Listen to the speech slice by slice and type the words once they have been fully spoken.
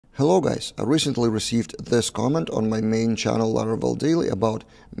Hello guys, I recently received this comment on my main channel Laravel Daily about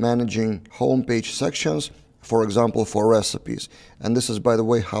managing homepage sections, for example for recipes. And this is, by the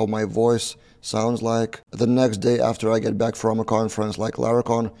way, how my voice sounds like the next day after I get back from a conference like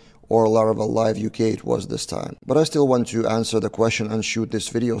Laracon or Laravel Live UK it was this time. But I still want to answer the question and shoot this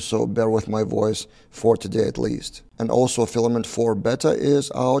video, so bear with my voice for today at least. And also Filament 4 beta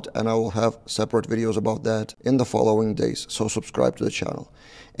is out and I will have separate videos about that in the following days, so subscribe to the channel.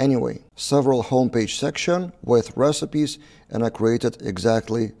 Anyway, several homepage section with recipes and I created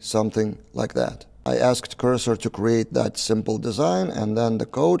exactly something like that. I asked Cursor to create that simple design, and then the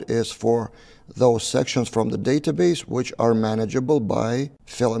code is for those sections from the database which are manageable by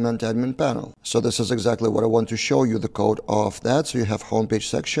Filament admin panel. So this is exactly what I want to show you, the code of that. So you have homepage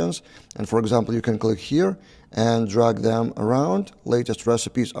sections, and for example you can click here and drag them around. Latest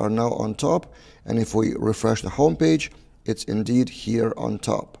recipes are now on top, and if we refresh the homepage, it's indeed here on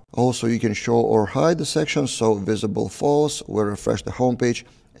top. Also you can show or hide the section, so visible false, we refresh the homepage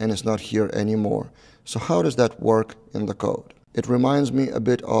and it's not here anymore. So how does that work in the code? It reminds me a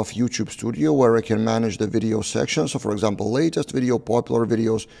bit of YouTube Studio, where I can manage the video section. So for example, latest video, popular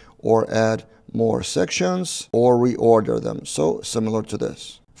videos, or add more sections or reorder them. So similar to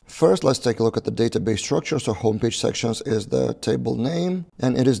this. First, let's take a look at the database structure. So homepage sections is the table name,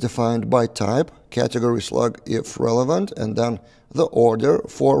 and it is defined by type, category slug if relevant, and then the order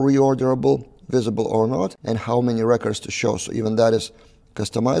for reorderable, visible or not, and how many records to show. So even that is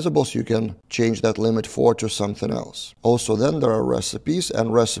customizable, so you can change that limit 4 to something else. Also then there are recipes,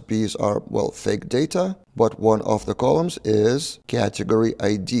 and recipes are, well, fake data, but one of the columns is category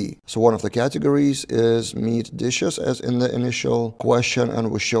ID. So one of the categories is meat dishes, as in the initial question,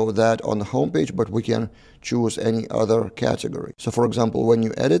 and we show that on the homepage, but we can choose any other category. So for example, when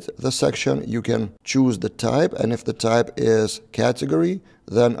you edit the section, you can choose the type, and if the type is category,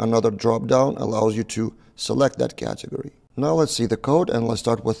 then another drop down allows you to select that category. Now let's see the code, and let's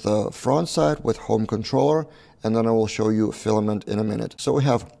start with the front side with home controller, and then I will show you Filament in a minute. So we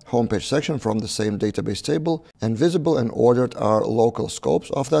have homepage section from the same database table, and visible and ordered are local scopes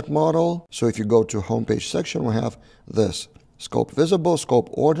of that model. So if you go to homepage section, we have this: scope visible, scope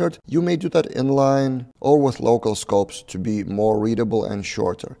ordered. You may do that inline or with local scopes to be more readable and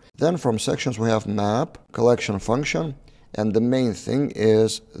shorter. Then from sections we have map, collection function, and the main thing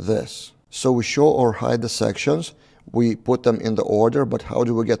is this. So we show or hide the sections. We put them in the order, but how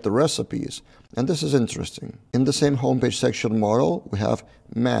do we get the recipes? And this is interesting. In the same homepage section model, we have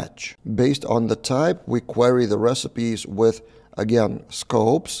match. Based on the type, we query the recipes with, again,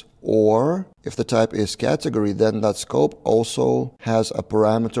 scopes, or if the type is category, then that scope also has a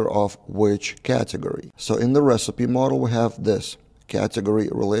parameter of which category. So in the recipe model, we have this category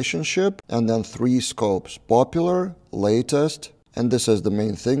relationship, and then 3 scopes: popular, latest, and this is the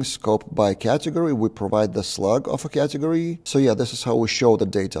main thing, scope by category. We provide the slug of a category. So yeah, this is how we show the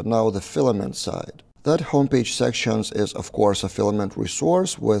data. Now the Filament side. That homepage sections is of course a Filament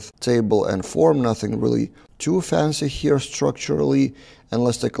resource with table and form, nothing really too fancy here structurally. And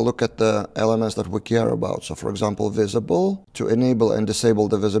let's take a look at the elements that we care about. So for example, visible. To enable and disable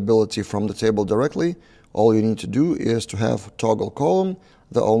the visibility from the table directly, all you need to do is to have toggle column.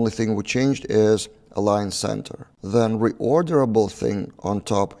 The only thing we changed is align center. Then reorderable thing on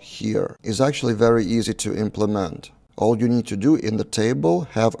top here is actually very easy to implement. All you need to do in the table,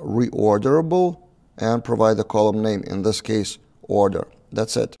 have reorderable and provide the column name, in this case order.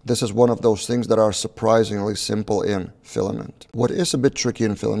 That's it. This is one of those things that are surprisingly simple in Filament. What is a bit tricky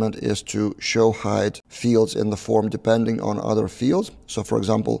in Filament is to show hide fields in the form depending on other fields. So for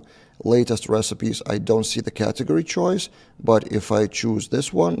example, latest recipes, I don't see the category choice, but if I choose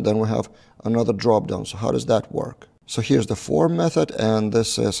this one, then we have another drop down. So how does that work? So here's the form method, and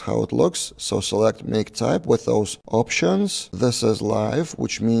this is how it looks. So select make type with those options. This is live,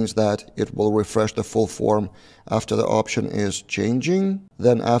 which means that it will refresh the full form after the option is changing.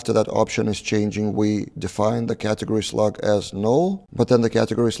 Then after that option is changing, we define the category slug as null, but then the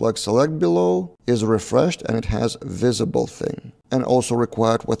category slug select below is refreshed and it has visible thing, and also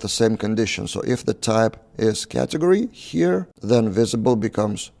required with the same condition. So if the type is category here, then visible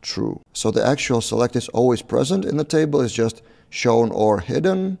becomes true. So the actual select is always present in the table, is just shown or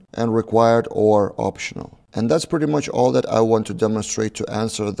hidden, and required or optional. And that's pretty much all that I want to demonstrate to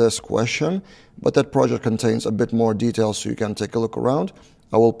answer this question, but that project contains a bit more details, so you can take a look around.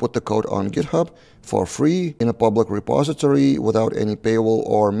 I will put the code on GitHub for free in a public repository without any paywall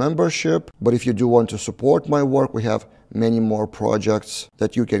or membership. But if you do want to support my work, we have many more projects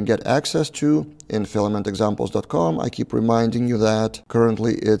that you can get access to in filamentexamples.com. I keep reminding you that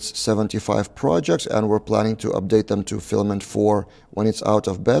currently it's 75 projects and we're planning to update them to Filament 4 when it's out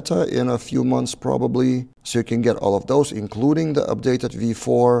of beta in a few months probably. So you can get all of those, including the updated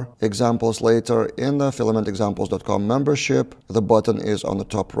V4 examples later in the filamentexamples.com membership. The button is on the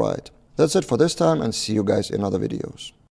top right. That's it for this time, and see you guys in other videos.